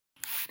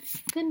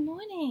Good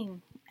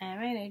morning.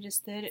 Alright, I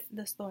just did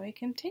The Story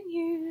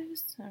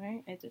Continues.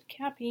 Alright, I did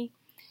Cappy.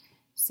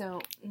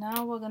 So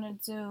now we're gonna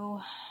do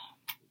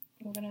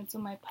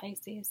my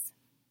Pisces.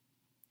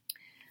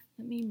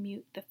 Let me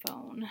mute the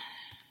phone.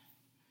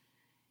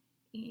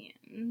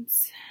 And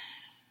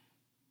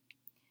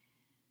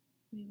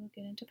we will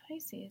get into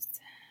Pisces.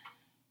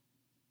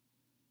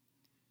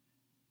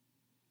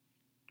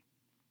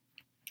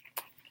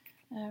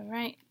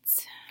 Alright.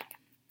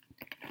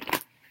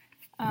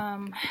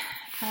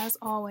 As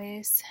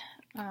always,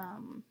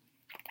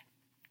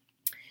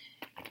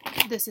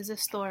 this is a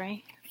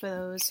story for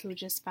those who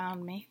just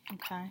found me,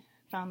 okay?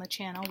 Found the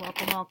channel.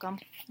 Welcome.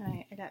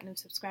 Alright, I got new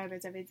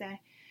subscribers every day.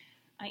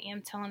 I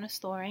am telling a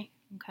story,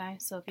 okay?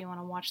 So if you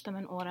want to watch them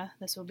in order,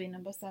 this will be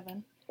number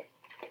 7.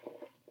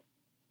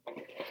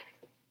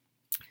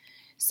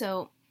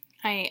 So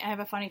I have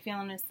a funny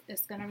feeling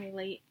it's going to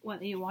relate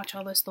whether you watch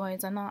all the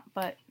stories or not,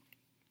 but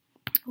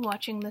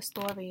watching the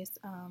stories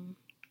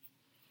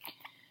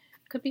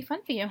could be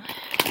fun for you.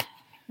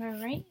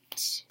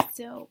 Alright,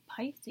 so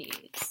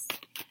Pisces.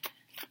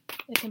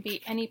 It can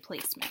be any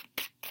placement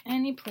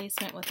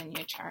within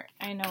your chart.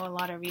 I know a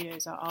lot of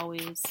readers are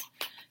always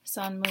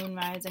Sun, Moon,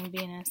 Rising,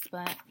 Venus,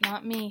 but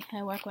not me.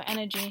 I work with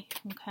energy,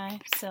 okay?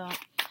 So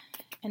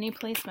any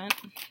placement.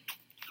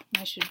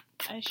 I should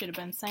have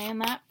been saying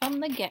that from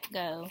the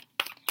get-go.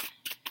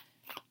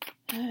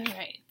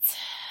 Alright,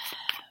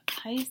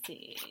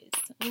 Pisces.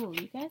 Ooh,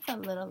 you guys are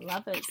little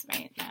lovers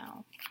right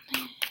now.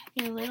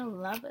 You're little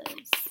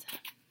lovers.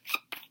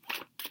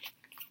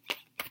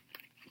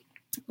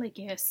 Like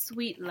you're a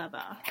sweet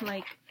lover.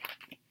 Like,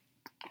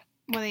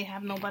 whether you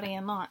have nobody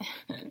or not,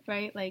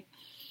 right? Like,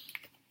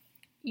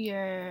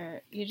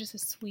 you're just a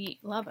sweet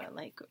lover.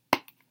 Like,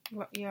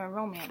 you're a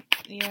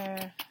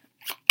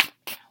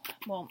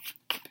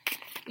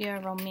you're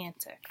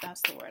romantic.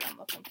 That's the word I'm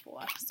looking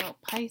for. So,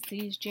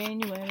 Pisces,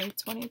 January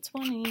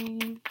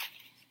 2020.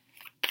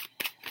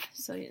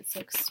 So, it's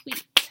like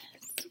sweet.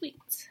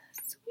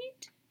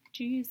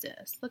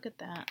 Jesus, look at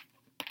that.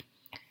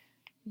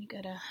 You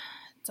got a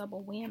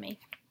double whammy.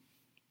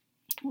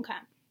 Okay,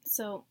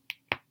 so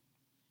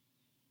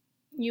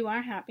you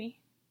are happy.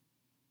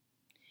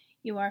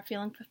 You are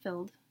feeling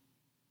fulfilled.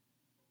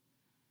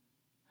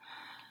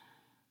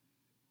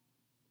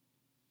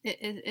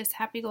 It's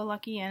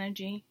happy-go-lucky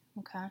energy.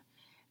 Okay,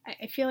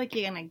 I feel like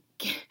you're gonna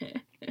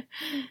get.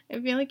 I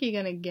feel like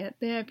you're gonna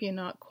get there if you're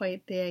not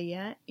quite there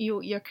yet.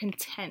 You're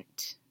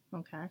content.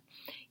 Okay,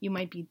 you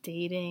might be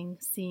dating,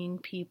 seeing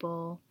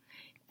people.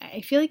 I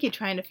feel like you're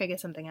trying to figure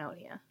something out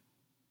here.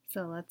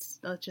 So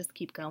let's just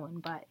keep going.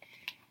 But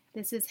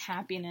this is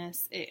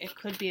happiness. It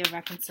could be a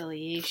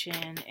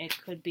reconciliation. It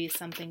could be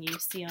something you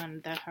see on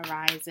the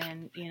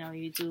horizon. You know,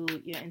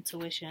 your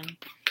intuition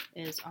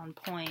is on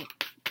point.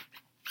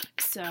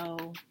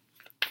 So,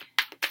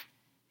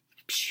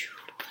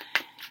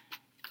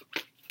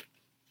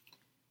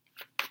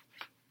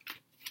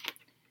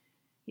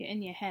 you're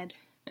in your head.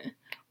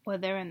 Or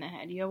they're in the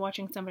head. You're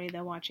watching somebody,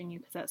 they're watching you,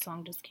 because that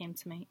song just came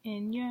to me.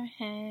 In your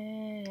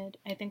head.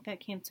 I think that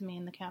came to me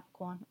in the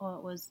Capricorn, or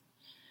it was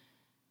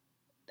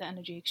the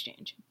energy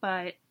exchange.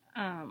 But,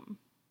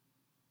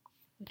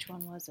 which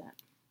one was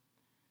it?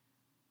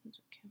 Was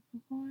it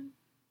Capricorn?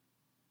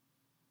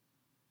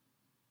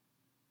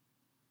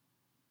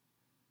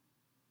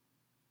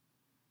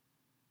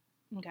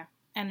 Okay.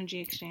 Energy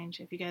exchange.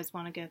 If you guys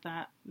want to get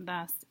that,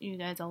 you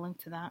guys, I'll link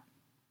to that.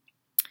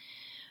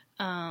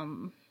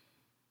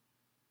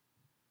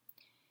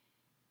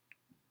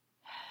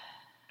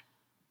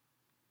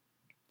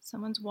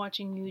 Someone's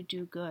watching you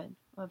do good,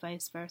 or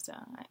vice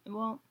versa.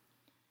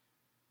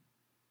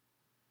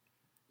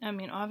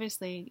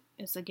 Obviously,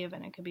 it's a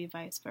given. It could be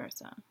vice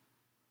versa.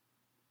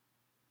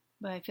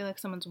 But I feel like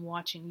someone's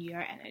watching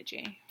your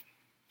energy.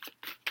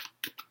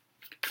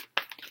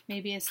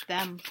 Maybe it's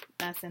them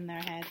that's in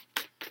their head.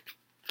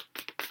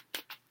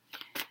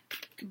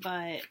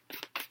 But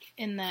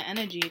in the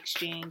energy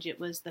exchange, it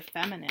was the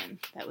feminine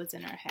that was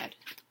in her head.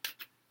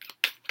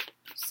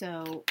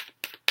 So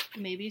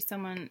maybe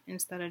someone,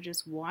 instead of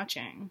just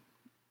watching,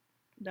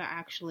 they're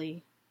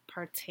actually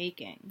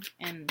partaking,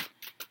 and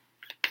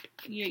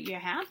you're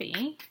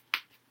happy.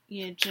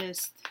 You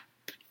just,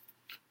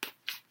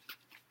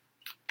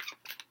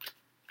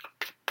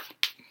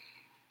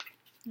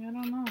 I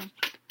don't know.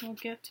 We'll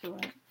get to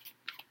it.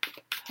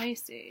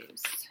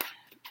 Pisces.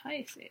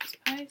 That's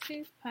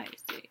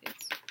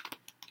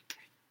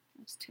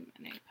too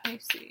many.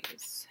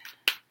 Pisces.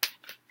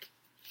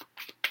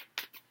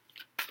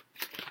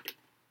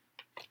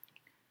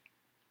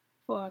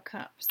 Four of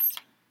Cups.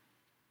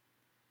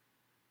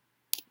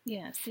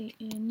 Yeah, see,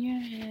 in your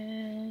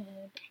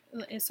head.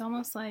 It's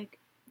almost like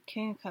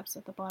King of Cups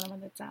at the bottom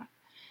of the deck.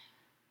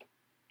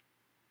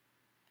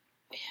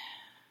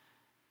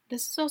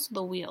 This is also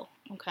the wheel,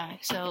 okay?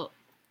 So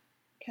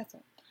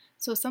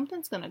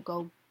something's going to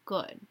go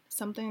good.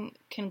 Something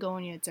can go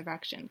in your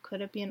direction.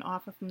 Could it be an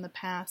offer from the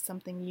past,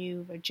 something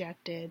you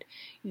rejected,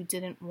 you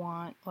didn't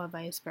want, or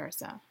vice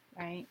versa,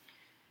 right?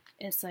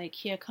 It's like,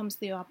 here comes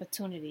the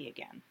opportunity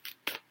again.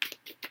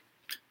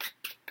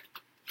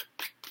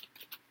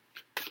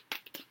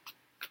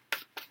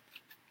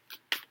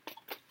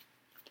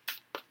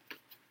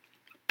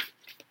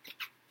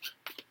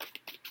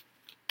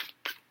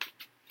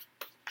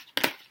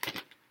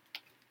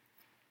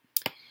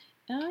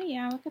 Oh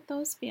yeah, look at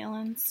those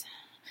feelings.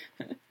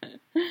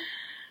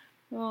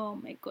 Oh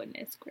my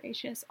goodness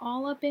gracious.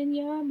 All up in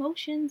your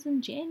emotions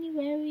in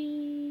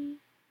January.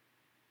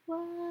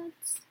 What?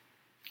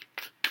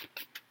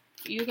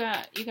 You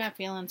got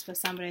feelings for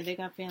somebody. They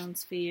got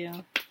feelings for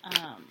you.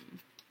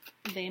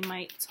 They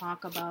might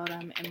talk about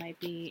them. It might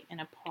be an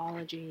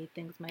apology.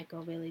 Things might go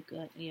really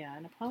good. Yeah,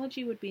 an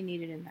apology would be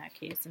needed in that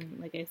case. And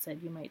like I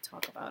said, you might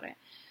talk about it.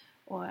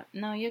 Or,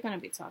 no, you're going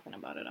to be talking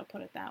about it. I'll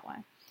put it that way.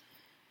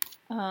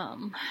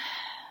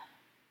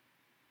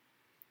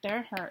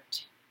 They're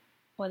hurt.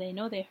 Or they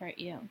know they hurt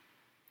you.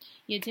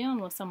 You're dealing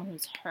with someone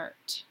who's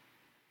hurt.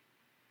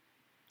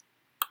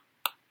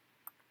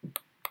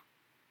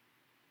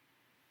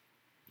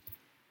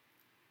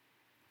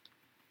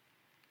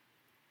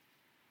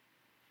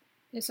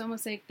 It's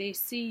almost like they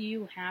see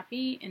you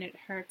happy and it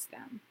hurts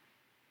them.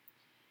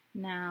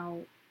 Now,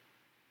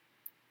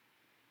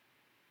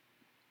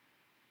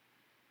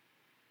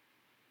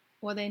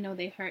 or they know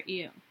they hurt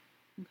you.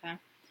 Okay?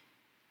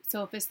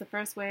 So if it's the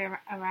first way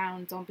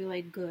around, don't be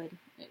like, good.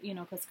 You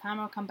know, because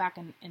karma will come back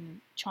and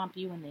chomp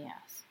you in the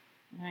ass.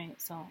 Alright?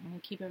 So I'm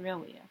going to keep it real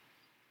with you.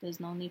 There's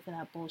no need for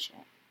that bullshit.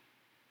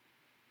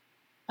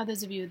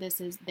 Others of you, this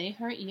is, they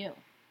hurt you.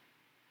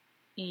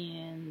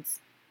 And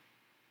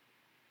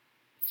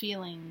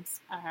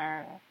feelings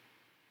are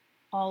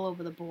all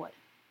over the board.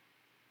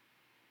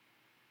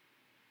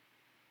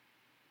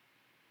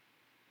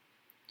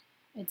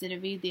 I did a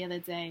read the other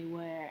day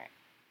where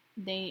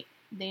they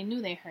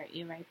knew they hurt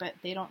you, right? But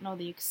they don't know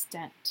the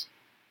extent.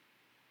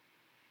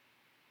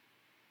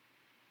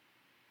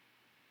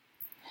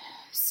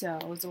 So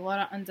there's a lot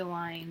of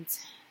underlined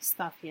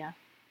stuff here.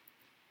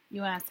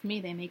 You ask me,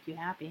 they make you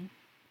happy.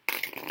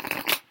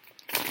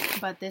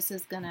 But this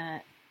is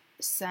gonna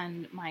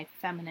send my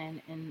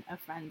feminine in a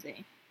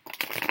frenzy.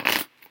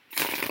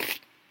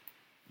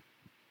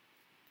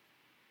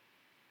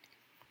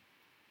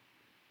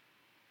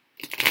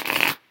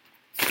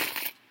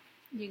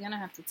 You're gonna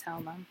have to tell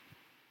them.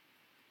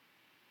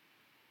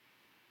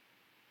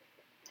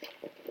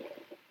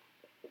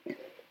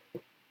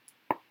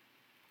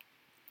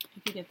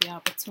 If you get the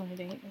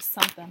opportunity, it's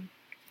something.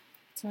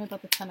 Tell me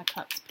about the Ten of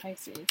Cups,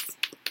 Pisces.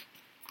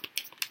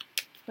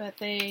 But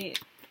they,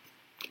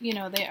 you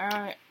know, they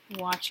are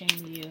watching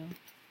you.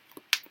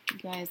 You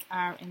guys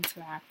are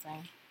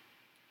interacting.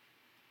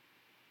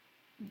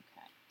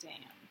 Okay,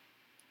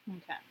 damn.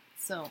 Okay,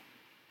 so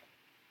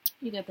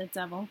you got the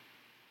Devil,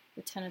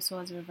 the Ten of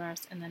Swords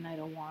reversed, and the Knight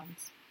of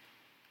Wands.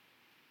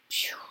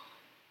 Phew.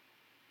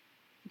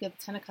 You got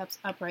the Ten of Cups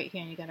up right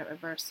here, and you got it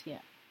reversed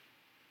here.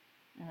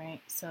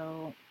 Alright,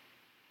 so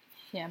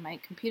yeah, my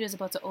computer's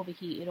about to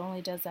overheat. It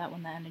only does that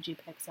when the energy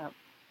picks up.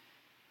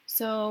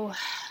 So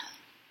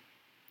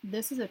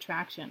this is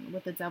attraction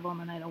with the Devil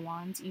and the Knight of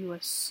Wands. You are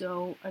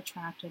so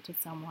attracted to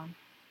someone,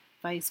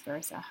 vice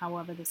versa,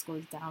 however this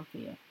goes down for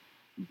you.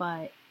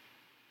 But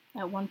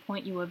at one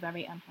point you were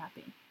very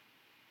unhappy.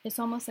 It's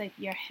almost like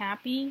you're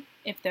happy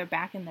if they're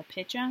back in the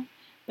picture,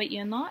 but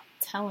you're not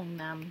telling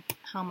them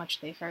how much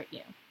they hurt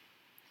you.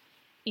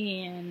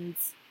 And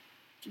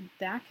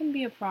that can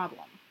be a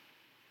problem.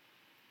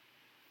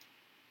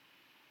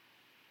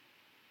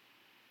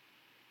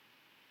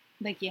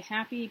 Like you're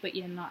happy, but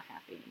you're not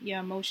happy. Your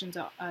emotions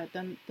are,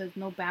 there's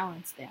no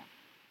balance there.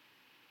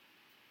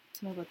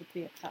 Tell me about the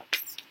Three of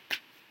Cups.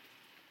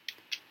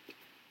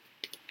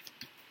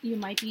 You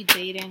might be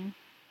dating.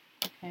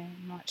 Okay,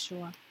 I'm not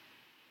sure.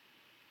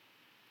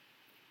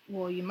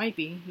 Well, you might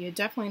be. You're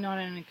definitely not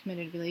in a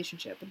committed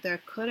relationship, but there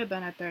could have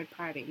been a third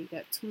party. You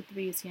got 2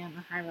 3s here and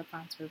the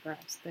Hierophant's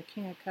reversed. The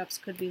King of Cups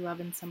could be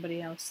loving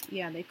somebody else.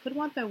 Yeah, they could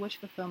want their wish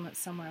fulfillment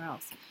somewhere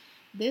else.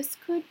 This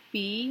could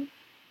be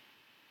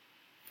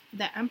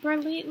the Emperor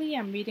lately.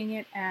 I'm reading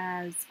it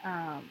as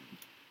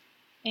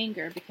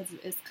anger because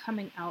it's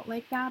coming out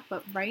like that.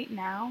 But right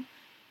now,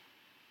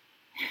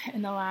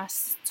 in the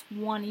last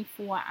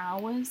 24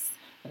 hours,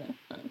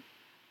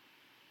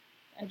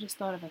 I just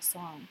thought of a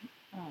song.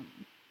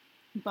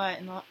 But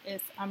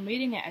I'm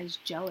reading it as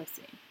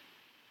jealousy.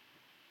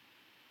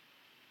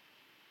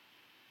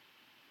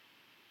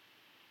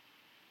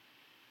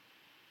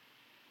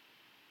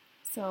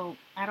 So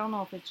I don't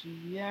know if it's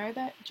you're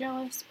that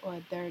jealous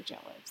or they're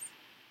jealous.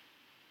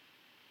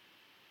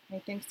 I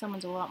think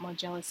someone's a lot more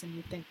jealous than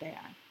you think they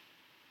are.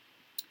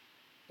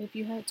 If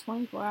you had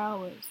 24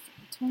 hours,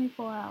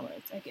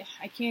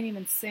 I can't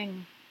even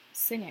sing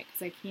it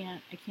because I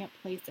can't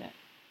place it.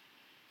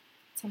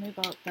 Tell me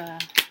about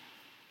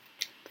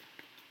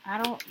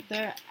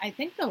I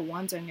think they're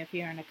wondering if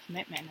you're in a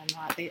commitment or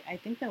not. I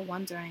think they're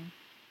wondering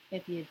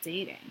if you're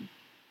dating.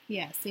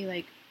 Yeah, see,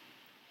 like,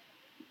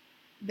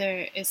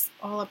 it's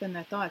all up in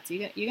their thoughts.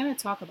 You're going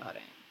to talk about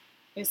it.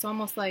 It's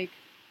almost like,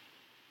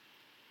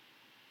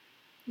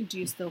 do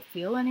you still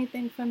feel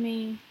anything for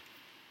me?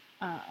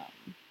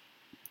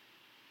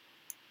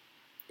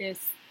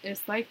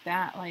 It's like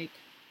that, like,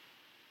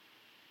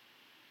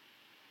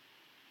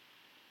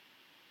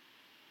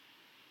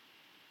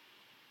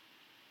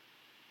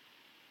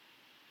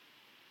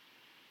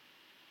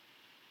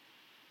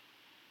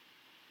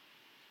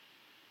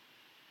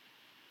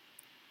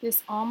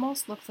 This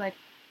almost looks like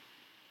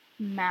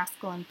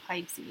masculine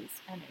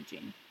Pisces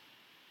energy,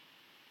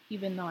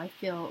 even though I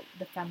feel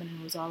the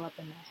feminine was all up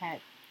in the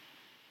head.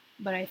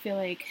 But I feel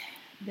like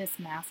this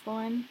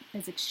masculine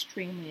is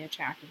extremely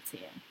attracted to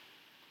you,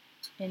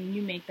 and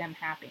you make them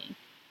happy.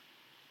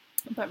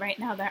 But right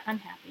now they're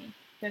unhappy.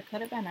 There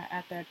could have been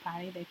a third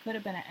party. There could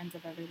have been an end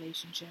of a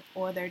relationship,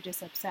 or they're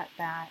just upset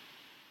that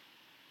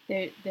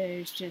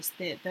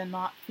they're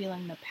not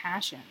feeling the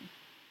passion.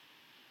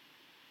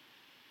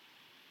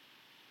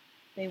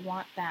 They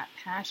want that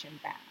passion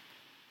back.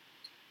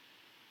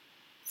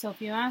 So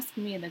if you ask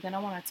me, they're going to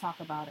want to talk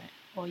about it,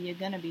 or you're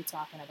going to be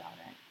talking about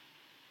it.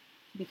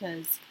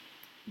 Because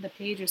the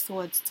Page of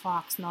Swords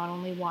talks, not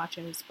only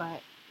watches,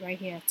 but right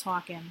here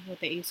talking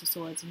with the Ace of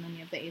Swords, and then you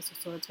have the Ace of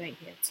Swords right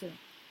here too.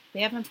 They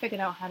haven't figured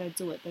out how to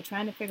do it. They're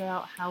trying to figure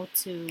out how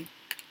to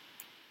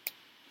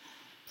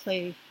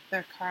play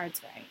their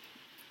cards right,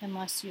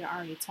 unless you're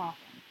already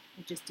talking.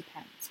 It just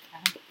depends,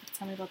 okay?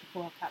 Tell me about the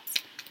Four of Cups.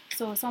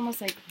 So it's almost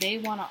like they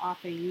want to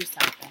offer you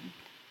something.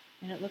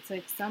 And it looks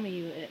like some of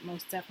you, it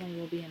most definitely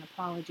will be an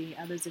apology.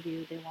 Others of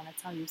you, they want to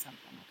tell you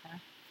something, okay?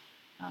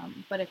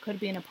 But it could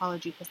be an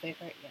apology because they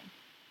hurt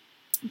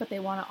you. But they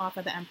want to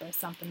offer the Empress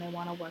something. They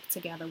want to work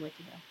together with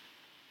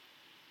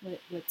you.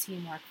 With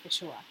teamwork, for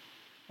sure.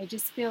 I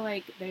just feel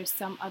like there's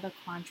some other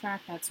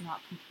contract that's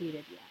not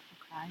completed yet,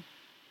 okay?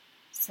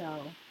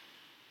 So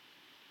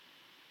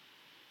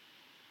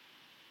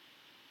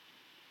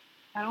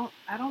I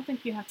don't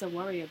think you have to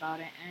worry about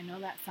it. And I know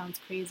that sounds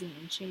crazy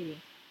and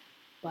shady,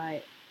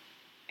 but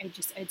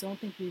I don't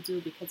think you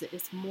do, because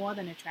it's more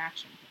than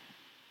attraction here.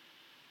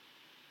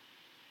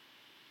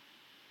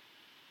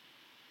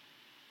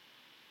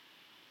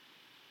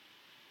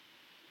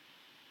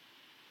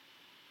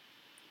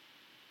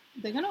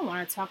 They're going to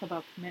want to talk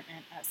about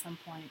commitment at some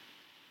point.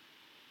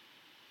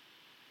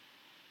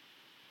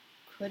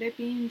 Could it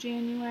be in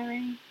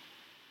January?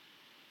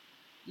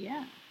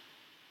 Yeah.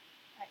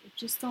 I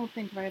just don't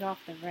think right off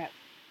the rip.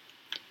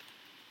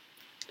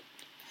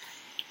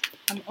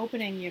 I'm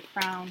opening your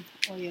crown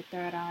or your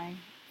third eye,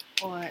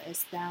 or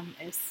it's them.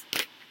 It's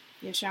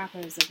your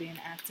chakras are being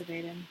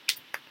activated.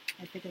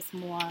 I think it's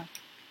more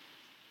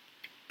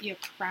your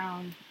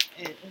crown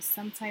is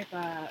some type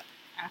of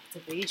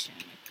activation.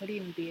 It could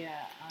even be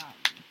a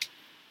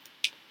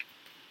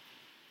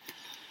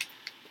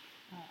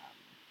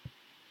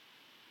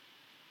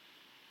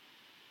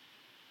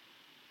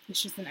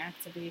it's just an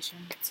activation.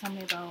 Tell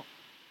me about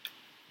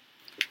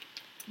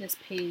this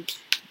Page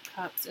of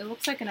Cups. It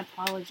looks like an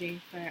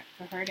apology for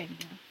hurting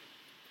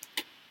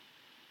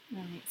you.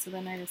 Alright, so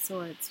the Knight of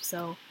Swords.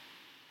 So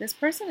this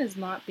person is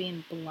not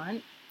being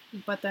blunt,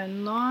 but they're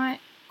not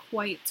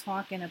quite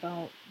talking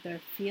about their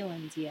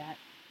feelings yet.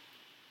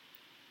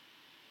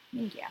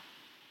 Yeah.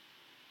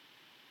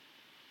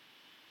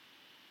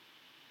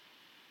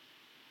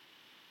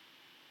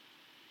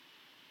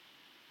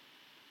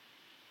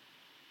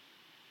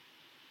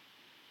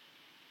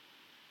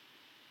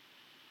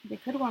 They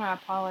could want to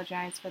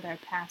apologize for their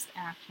past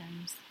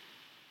actions.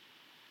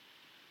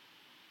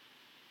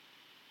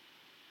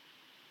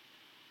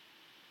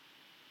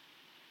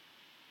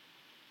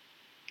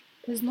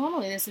 Because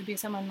normally this would be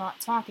someone not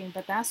talking,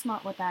 but that's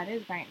not what that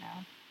is right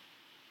now.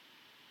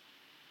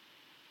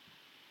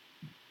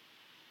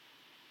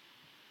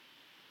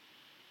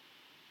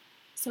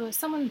 So is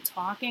someone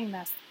talking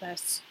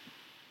that's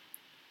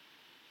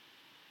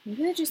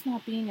maybe they're just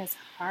not being as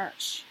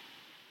harsh.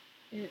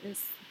 It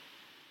is,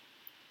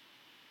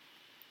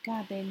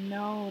 God, they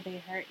know they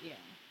hurt you.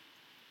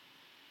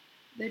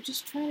 They're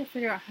just trying to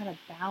figure out how to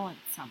balance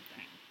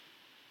something.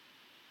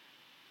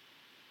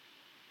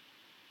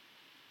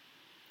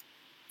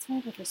 Tell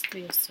me about this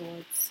Three of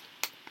Swords.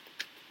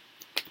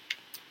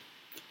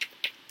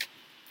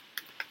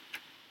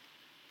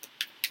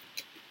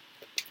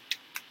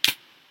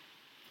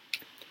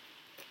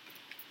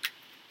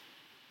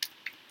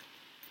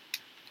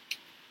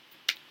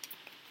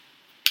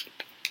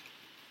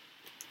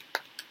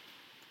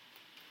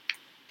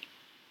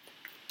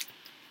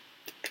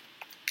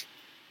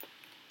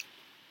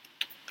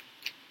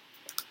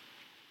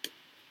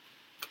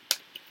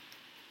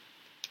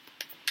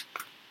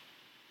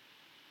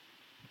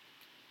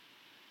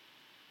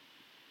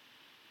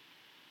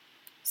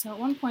 So at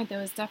one point there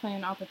was definitely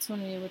an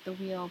opportunity with the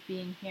wheel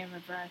being here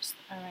reversed,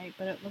 alright,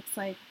 but it looks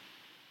like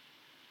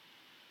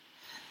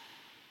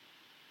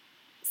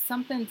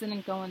something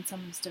didn't go in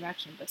someone's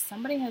direction, but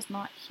somebody has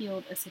not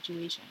healed a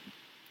situation.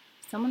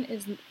 Someone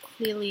is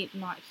clearly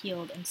not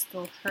healed and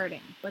still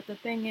hurting. But the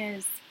thing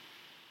is,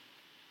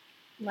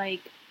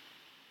 like,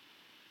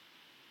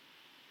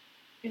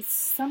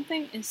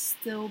 something is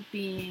still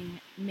being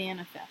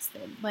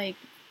manifested. Like,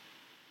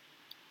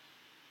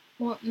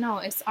 well, no,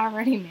 it's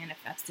already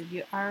manifested.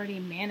 You already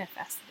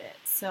manifested it.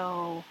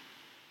 So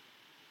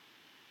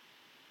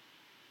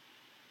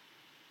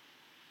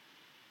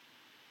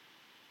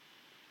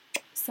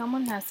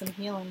someone has some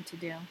healing to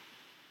do.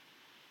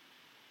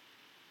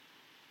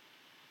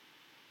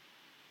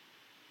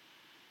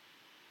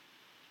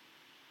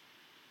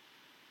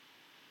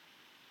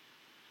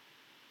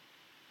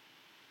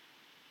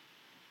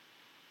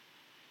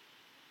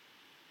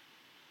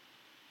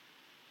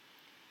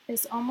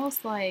 it's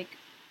almost like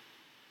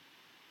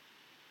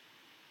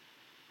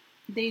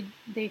they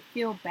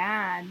feel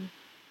bad.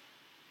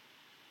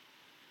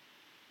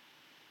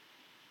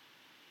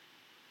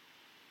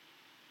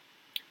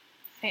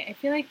 I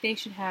feel like they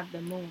should have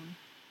the moon.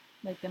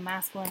 Like the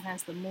masculine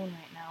has the moon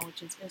right now,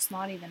 which is, it's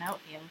not even out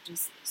here, which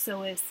is,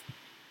 so is,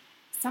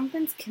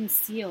 something's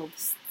concealed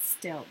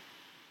still.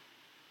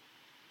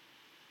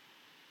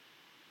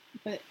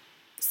 But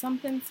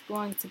something's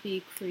going to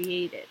be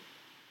created.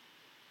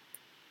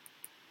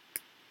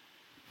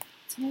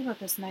 Tell me about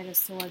this Knight of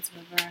Swords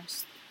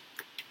reversed.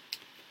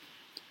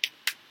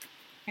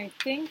 I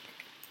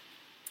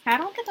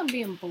don't think I'm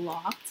being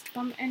blocked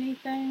from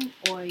anything,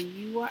 or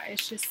you are.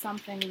 It's just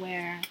something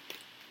where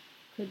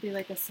could be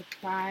like a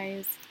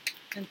surprise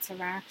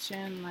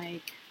interaction,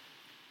 like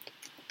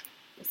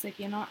it's like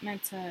you're not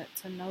meant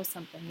to know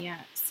something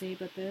yet. See,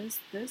 but there's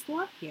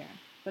love here.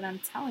 But I'm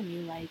telling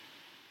you, like,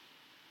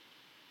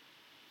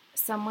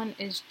 someone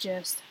is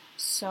just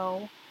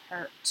so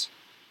hurt.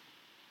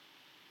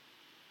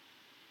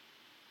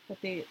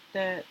 But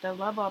the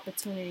love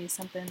opportunity,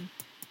 something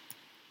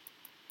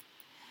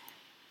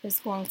is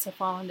going to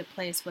fall into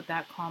place with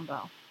that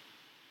combo.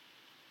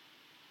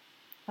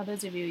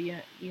 Others of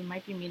you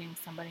might be meeting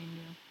somebody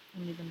new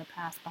and leaving the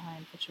past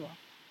behind for sure.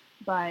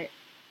 But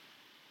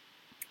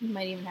you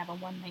might even have a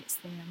one-night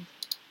stand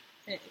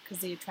because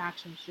the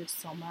attraction is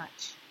just so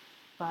much.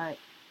 But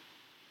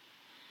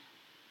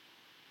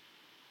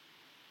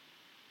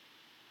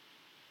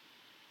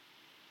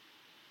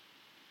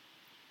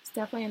it's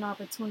definitely an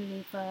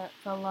opportunity for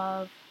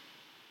love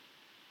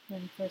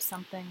and for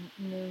something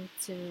new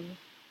to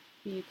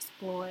be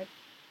explored.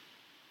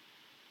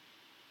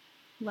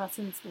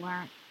 Lessons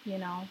learned, you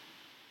know.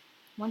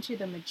 Once you're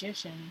the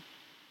magician,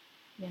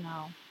 you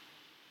know,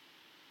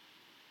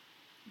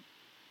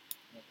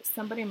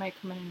 somebody might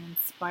come in and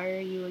inspire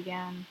you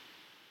again.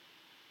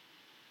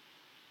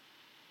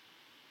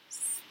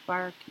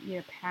 Spark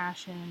your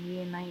passion,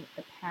 reunite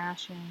the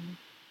passion.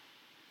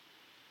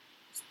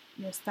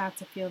 You'll start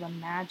to feel the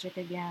magic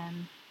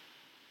again.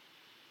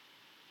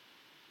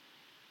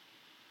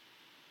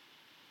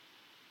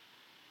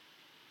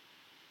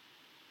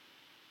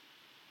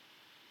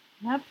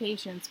 Have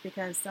patience,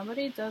 because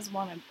somebody does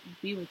want to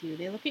be with you.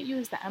 They look at you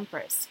as the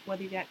Empress,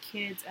 whether you got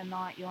kids or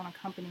not, you own a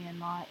company or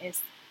not.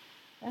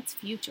 That's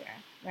future,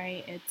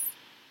 right? It's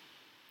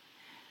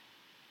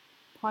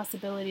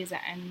possibilities are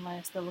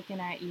endless. They're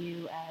looking at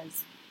you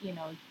as, you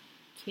know,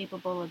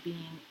 capable of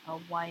being a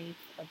wife,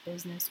 a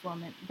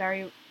businesswoman,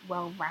 very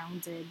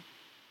well-rounded.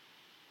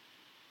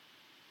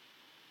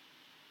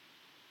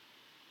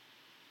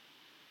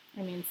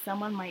 I mean,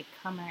 someone might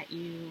come at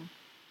you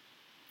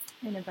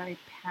in a very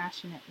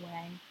passionate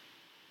way.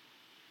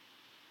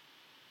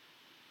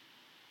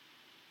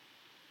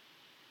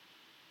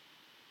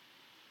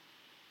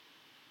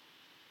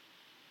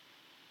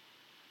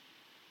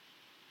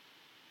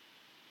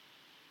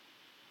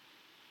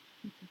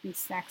 You could be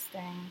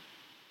sexting.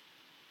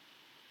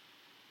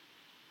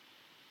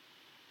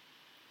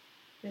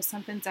 There's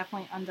something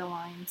definitely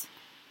underlined,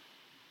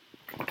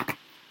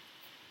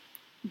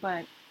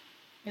 but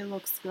it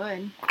looks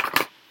good.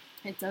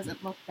 It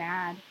doesn't look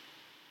bad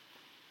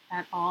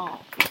at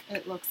all.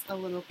 It looks a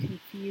little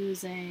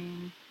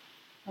confusing,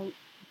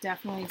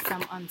 definitely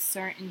some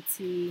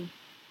uncertainty,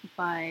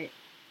 but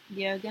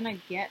you're gonna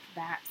get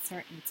that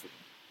certainty.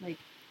 Like,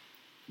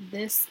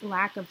 this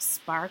lack of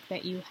spark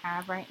that you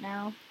have right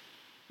now,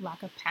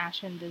 lack of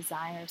passion,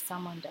 desire,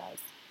 someone does,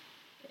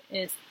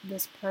 is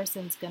this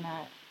person's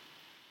gonna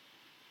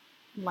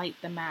light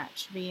the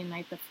match,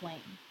 reignite the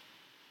flame.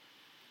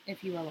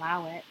 If you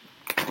allow it,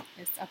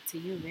 it's up to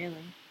you,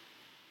 really.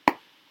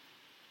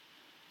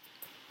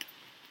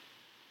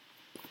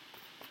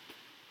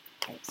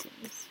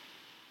 Pisces.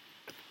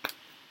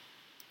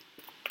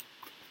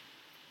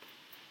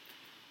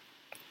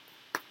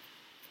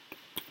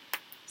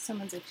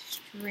 Someone's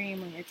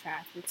extremely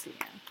attracted to you.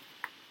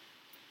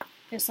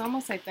 It's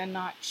almost like they're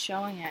not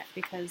showing it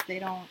because they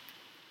don't,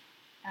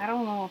 I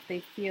don't know if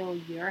they feel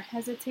your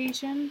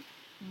hesitation.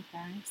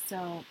 Okay,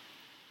 so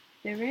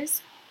there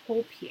is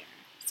hope here.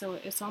 So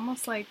it's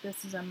almost like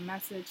this is a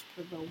message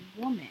for the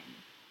woman,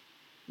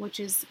 which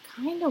is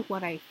kind of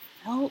what I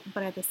felt,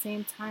 but at the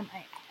same time,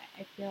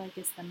 I feel like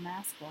it's the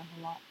masculine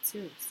a lot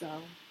too.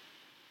 So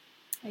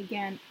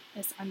again,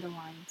 it's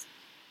underlined.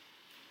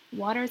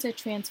 Water is a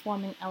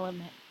transforming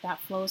element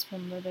that flows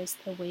from rivers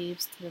to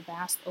waves to the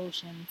vast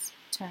oceans,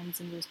 turns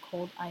into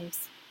cold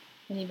ice,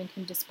 and even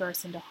can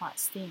disperse into hot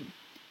steam.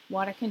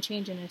 Water can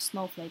change into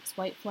snowflakes,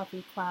 white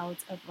fluffy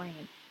clouds of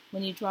rain.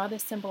 When you draw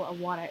this symbol of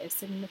water, it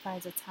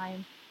signifies a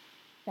time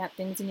that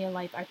things in your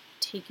life are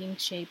taking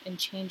shape and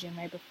changing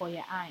right before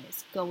your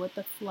eyes. Go with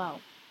the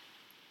flow,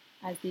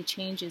 as the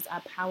changes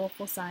are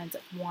powerful signs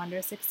of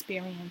wondrous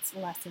experience,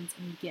 lessons,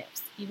 and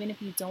gifts. Even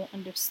if you don't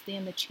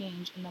understand the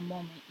change in the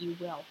moment, you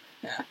will.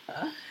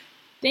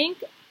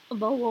 Thank the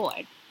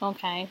Lord,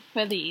 okay,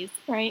 for these,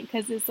 right?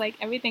 Because it's like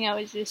everything I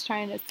was just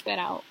trying to spit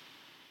out.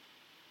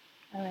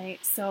 All right,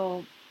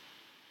 so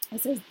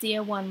It says,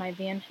 Dear one, my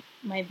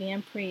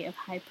vampire of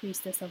High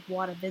Priestess of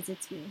Water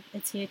visits you.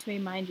 It's here to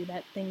remind you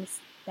that things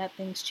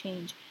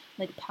change,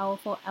 like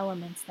powerful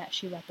elements that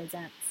she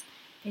represents.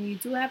 And you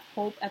do have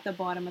hope at the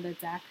bottom of the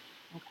deck.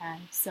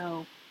 Okay,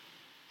 so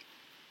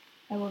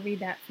I will read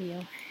that for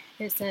you.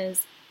 It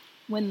says,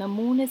 when the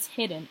moon is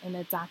hidden in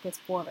the darkest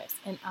forest,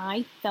 and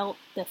I felt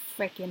the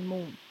frickin'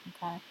 moon,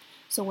 okay?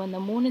 So when the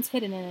moon is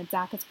hidden in the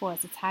darkest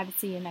forest, it's hard to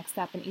see your next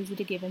step and easy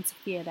to give in to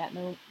fear that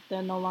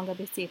there'll no longer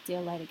be safety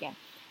or light again.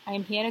 I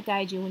am here to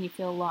guide you when you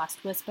feel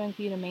lost, whispering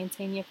for you to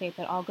maintain your faith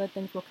that all good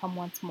things will come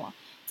once more.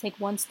 Take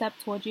one step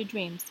towards your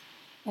dreams,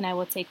 and I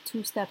will take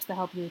 2 steps to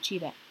help you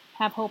achieve it.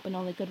 Have hope, and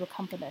only good will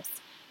come for this.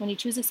 When you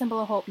choose a symbol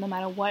of hope, no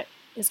matter what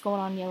is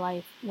going on in your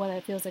life, whether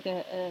it feels like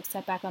a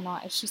setback or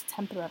not, it's just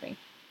temporary.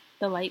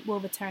 The light will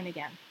return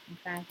again,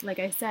 okay? Like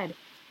I said,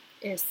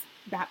 it's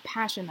that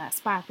passion, that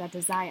spark, that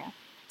desire.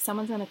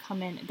 Someone's going to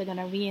come in, they're going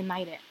to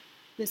reignite it.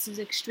 This is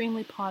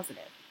extremely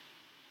positive.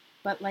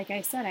 But like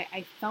I said,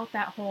 I felt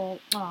that whole,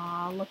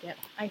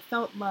 I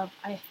felt love.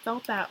 I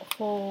felt that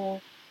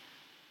whole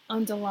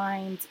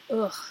underlined,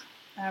 ugh.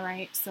 All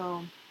right,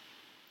 so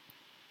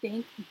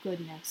thank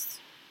goodness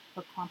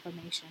for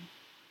confirmation.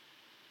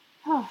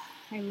 Oh,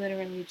 I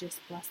literally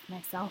just blessed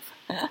myself.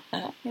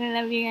 I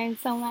love you guys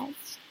so much.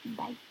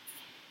 Bye.